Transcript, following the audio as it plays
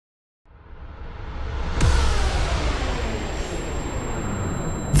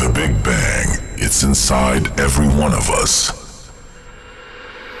Bang, it's inside every one of us.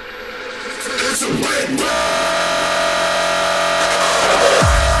 It's a Big Bang!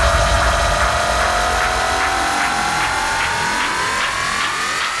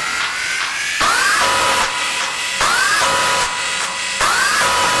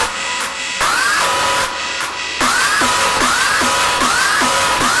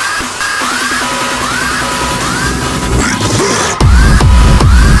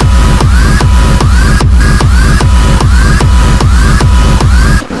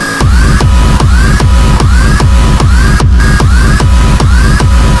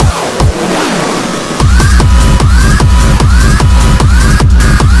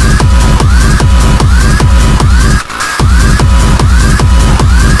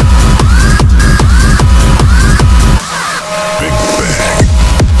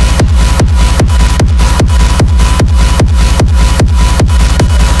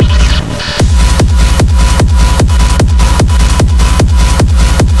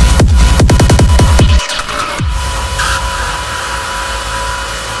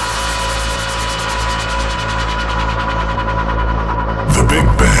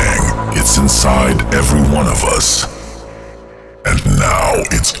 Inside every one of us. And now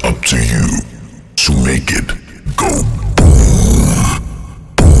it's up to you to make it go boom.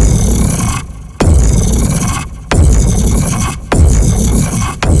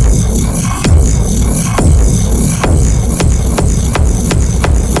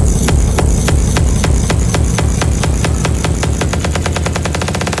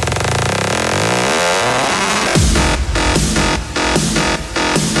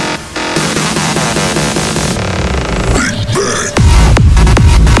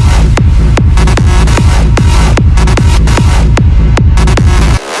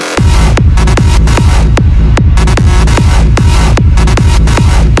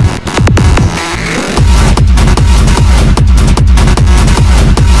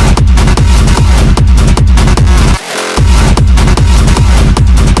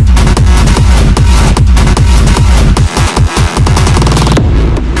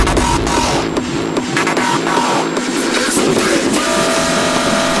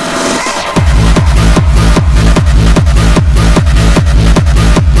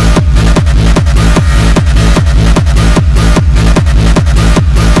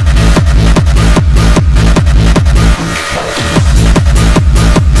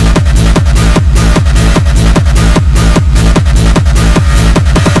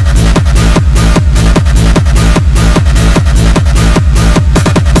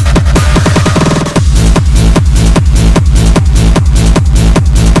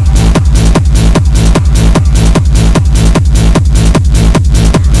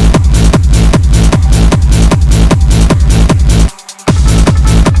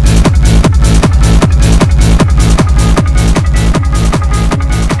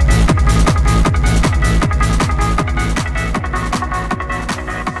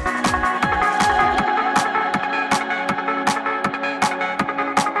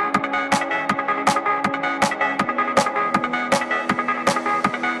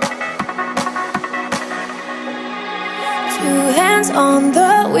 On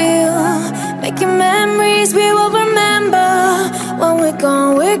the wheel, making memories we will remember. When we're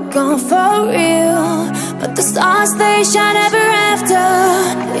gone for real. But the stars, they shine ever after.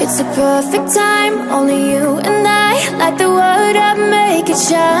 It's a perfect time, only you and I. Light the world up, make it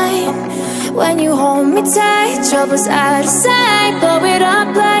shine. When you hold me tight, trouble's out of sight. Blow it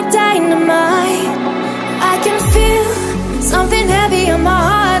up like dynamite. I can feel something heavy on my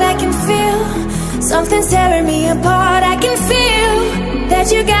heart. I can feel something's tearing me apart. I can feel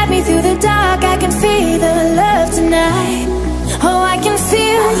that you got me through the dark. I can feel the love tonight. Oh, I can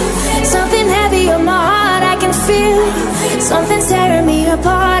feel something heavy on my heart. I can feel something's tearing me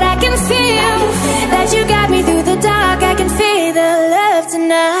apart. I can feel that you got me through the dark. I can feel the love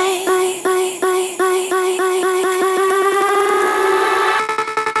tonight.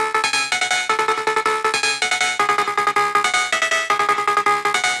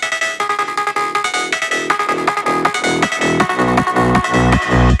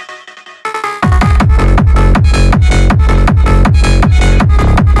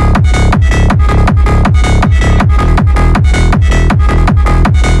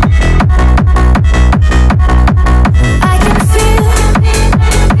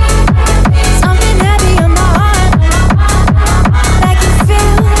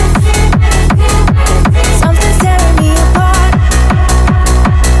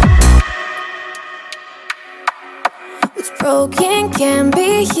 Broken can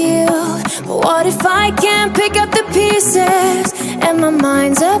be healed What if I can't pick up the pieces and my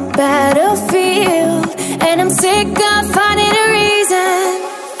mind's a battlefield, and I'm sick of finding a reason?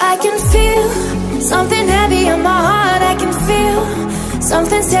 I can feel something heavy on my heart. I can feel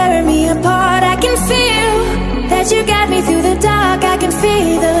something's tearing me apart. I can feel that you got me through the dark. I can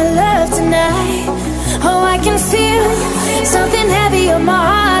feel the love tonight. Oh, I can feel something heavy on my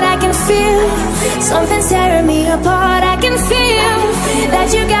heart. I can feel something's tearing me apart. I can feel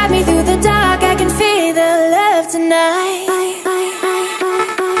that you got me through the dark. I can feel the love tonight.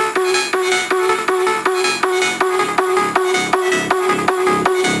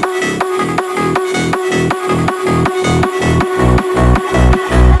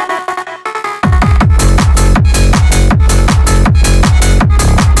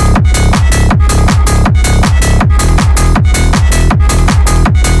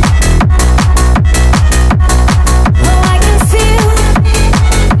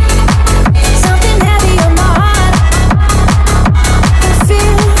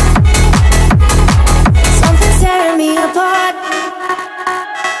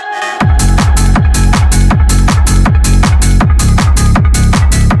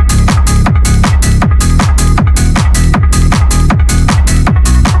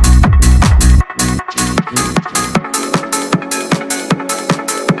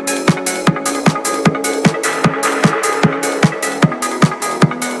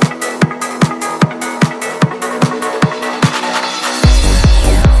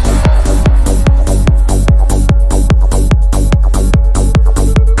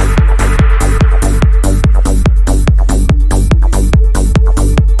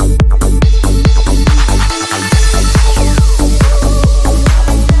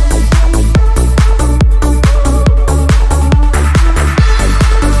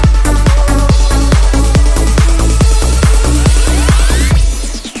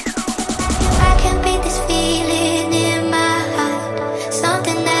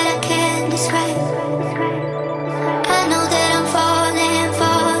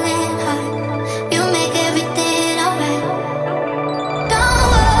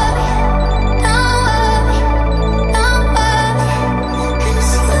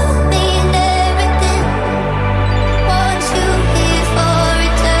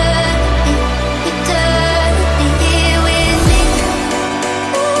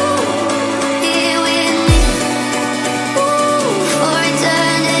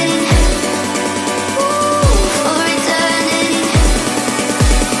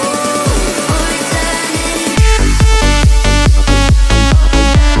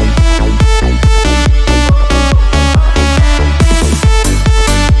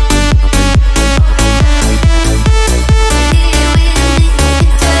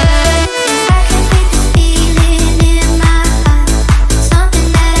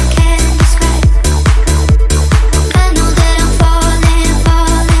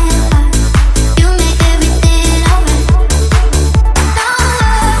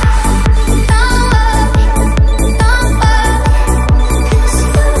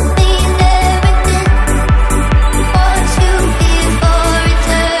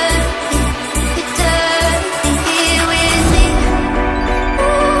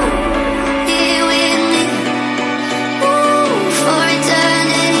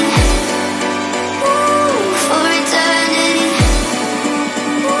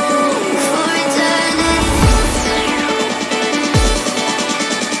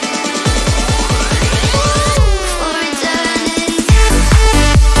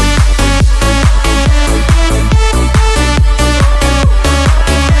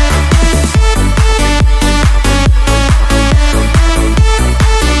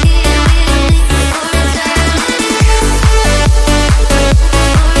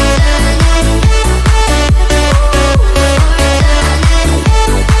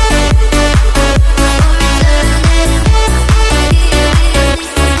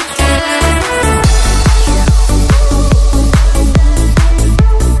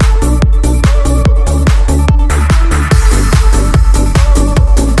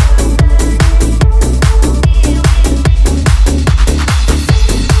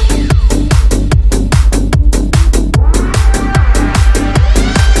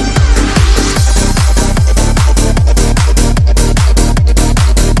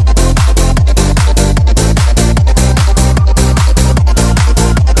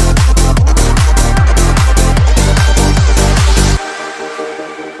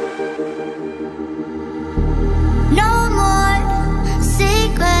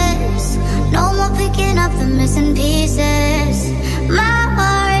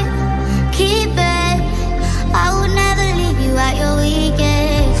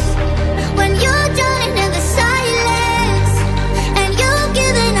 When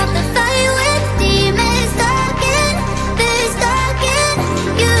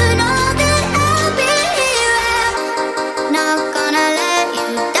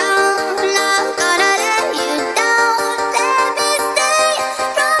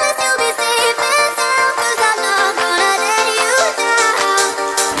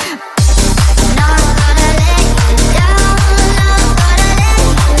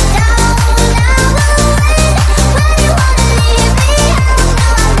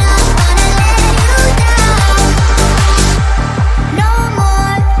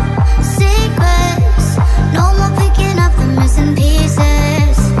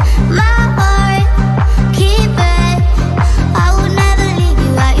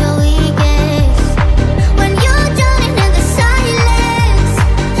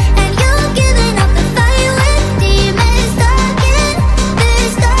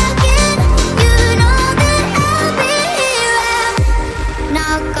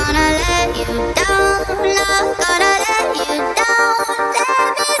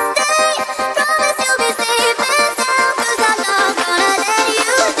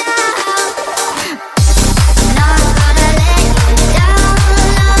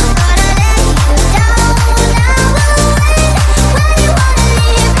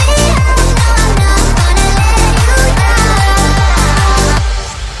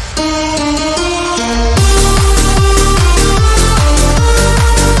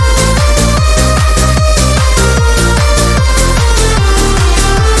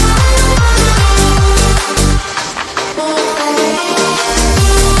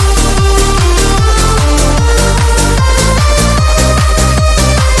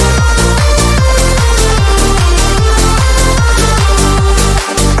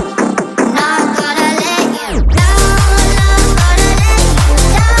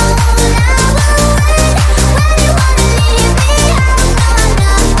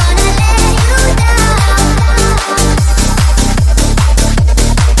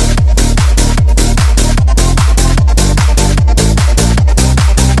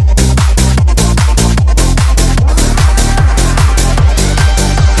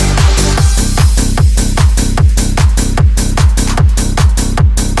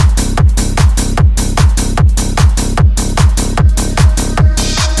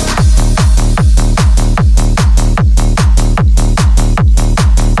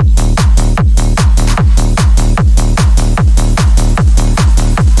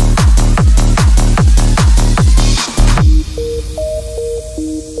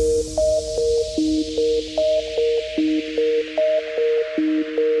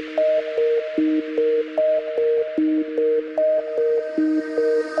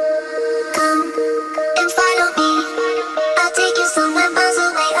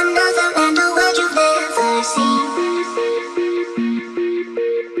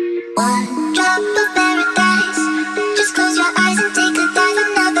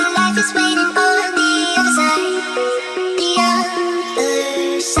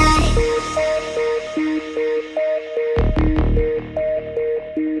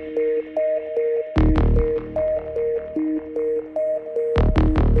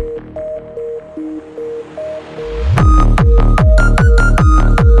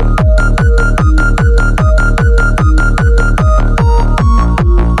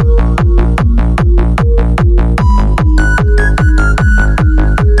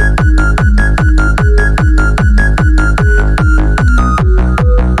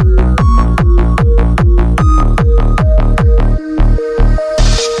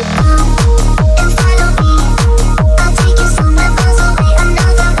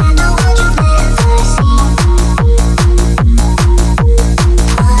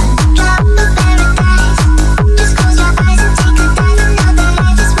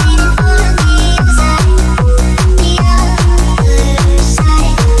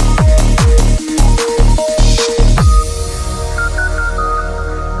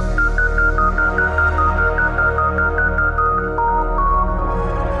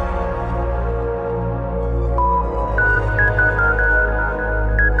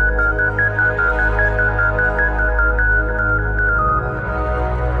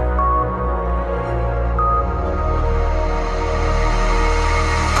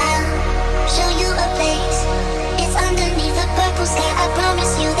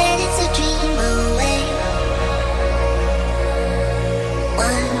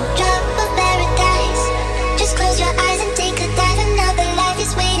love.